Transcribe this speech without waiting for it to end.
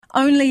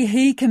Only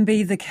he can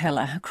be the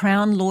killer.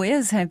 Crown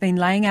lawyers have been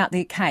laying out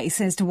their case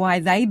as to why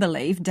they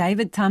believe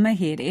David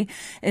Tamihere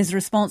is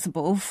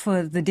responsible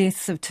for the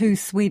deaths of two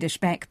Swedish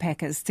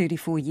backpackers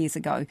 34 years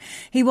ago.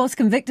 He was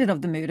convicted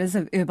of the murders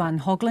of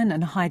Höglin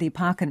and Heidi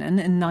Paakkonen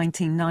in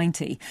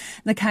 1990.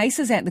 The case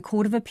is at the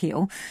Court of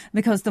Appeal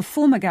because the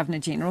former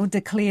Governor-General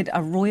declared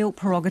a royal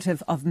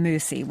prerogative of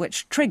mercy,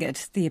 which triggered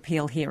the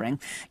appeal hearing.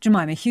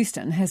 Jemima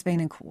Huston has been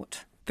in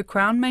court. The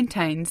Crown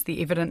maintains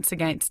the evidence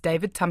against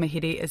David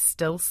Tamihere is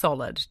still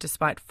solid,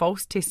 despite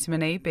false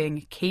testimony being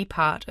a key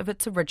part of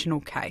its original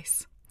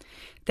case.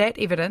 That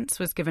evidence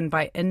was given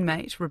by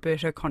inmate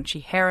Roberto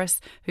Conchi-Harris,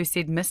 who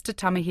said Mr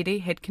Tamihere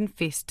had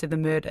confessed to the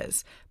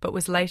murders, but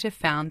was later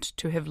found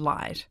to have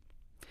lied.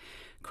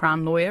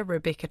 Crown lawyer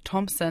Rebecca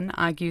Thompson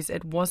argues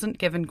it wasn't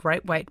given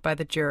great weight by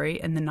the jury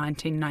in the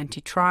 1990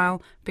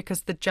 trial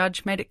because the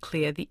judge made it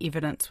clear the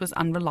evidence was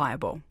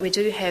unreliable. We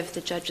do have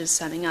the judges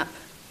summing up,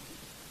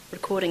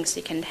 recording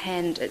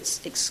second-hand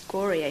its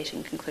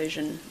excoriating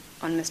conclusion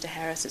on Mr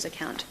Harris's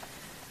account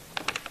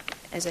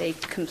as a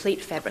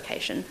complete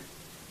fabrication.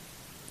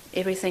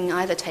 Everything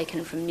either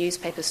taken from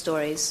newspaper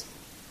stories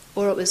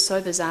or it was so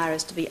bizarre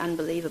as to be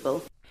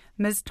unbelievable.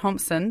 Ms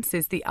Thompson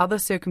says the other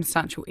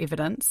circumstantial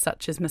evidence,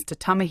 such as Mr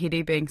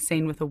Tamihere being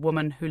seen with a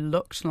woman who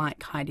looked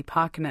like Heidi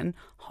Paakkonen,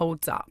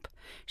 holds up.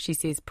 She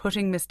says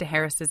putting Mr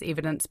Harris's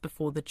evidence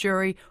before the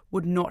jury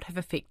would not have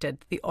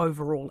affected the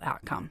overall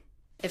outcome.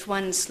 If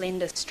one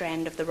slender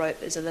strand of the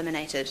rope is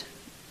eliminated,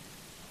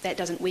 that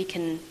doesn't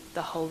weaken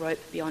the whole rope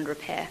beyond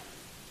repair.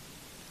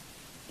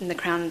 And the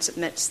Crown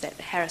admits that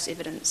Harris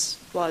evidence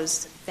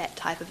was that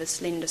type of a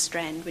slender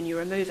strand. When you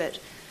remove it,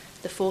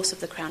 the force of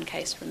the Crown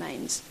case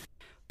remains.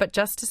 But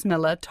Justice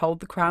Miller told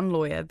the Crown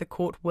lawyer the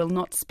court will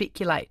not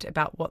speculate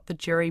about what the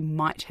jury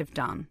might have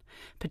done,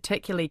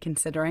 particularly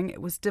considering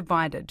it was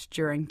divided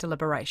during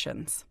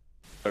deliberations.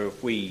 So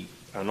if we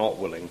are not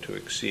willing to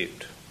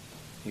accept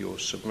your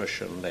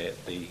submission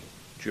that the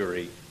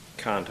jury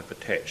can't have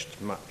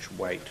attached much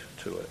weight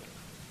to it,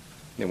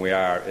 then we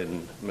are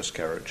in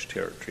miscarriage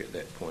territory at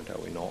that point, are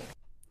we not?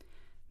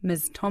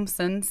 Ms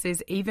Thompson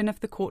says even if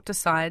the court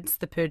decides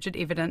the perjured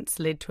evidence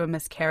led to a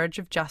miscarriage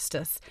of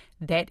justice,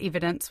 that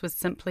evidence was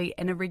simply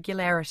an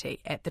irregularity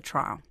at the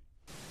trial.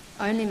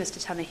 Only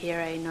Mr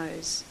Tamihere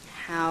knows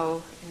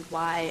how and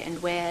why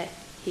and where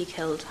he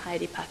killed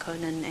Heidi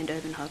Paakkonen and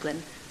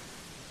Höglin.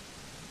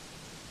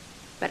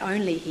 But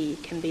only he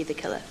can be the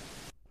killer.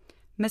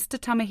 Mr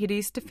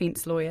Tamihere's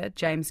defence lawyer,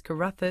 James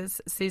Carruthers,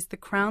 says the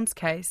Crown's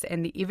case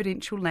and the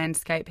evidential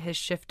landscape has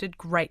shifted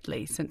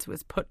greatly since it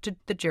was put to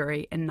the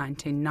jury in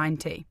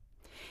 1990.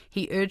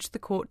 He urged the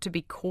court to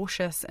be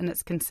cautious in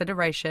its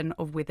consideration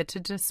of whether to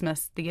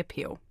dismiss the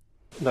appeal.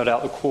 No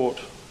doubt the court,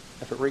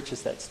 if it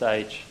reaches that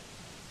stage,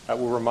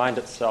 will remind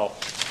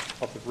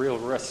itself of the real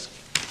risk,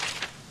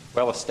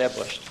 well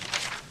established,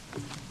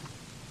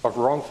 of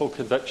wrongful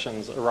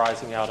convictions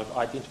arising out of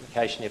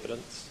identification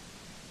evidence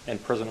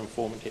and prison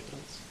informant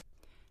evidence.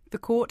 The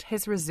court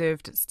has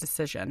reserved its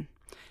decision.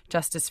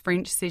 Justice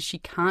French says she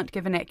can't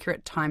give an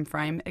accurate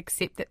timeframe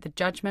except that the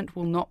judgment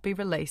will not be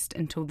released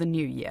until the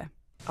new year.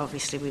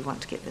 Obviously we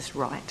want to get this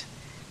right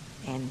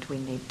and we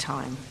need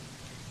time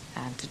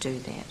to do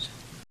that.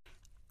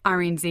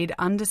 RNZ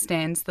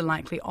understands the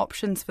likely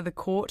options for the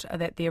court are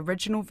that the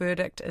original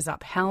verdict is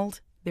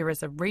upheld, there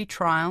is a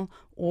retrial,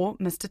 or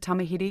Mr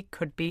Tamihere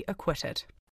could be acquitted.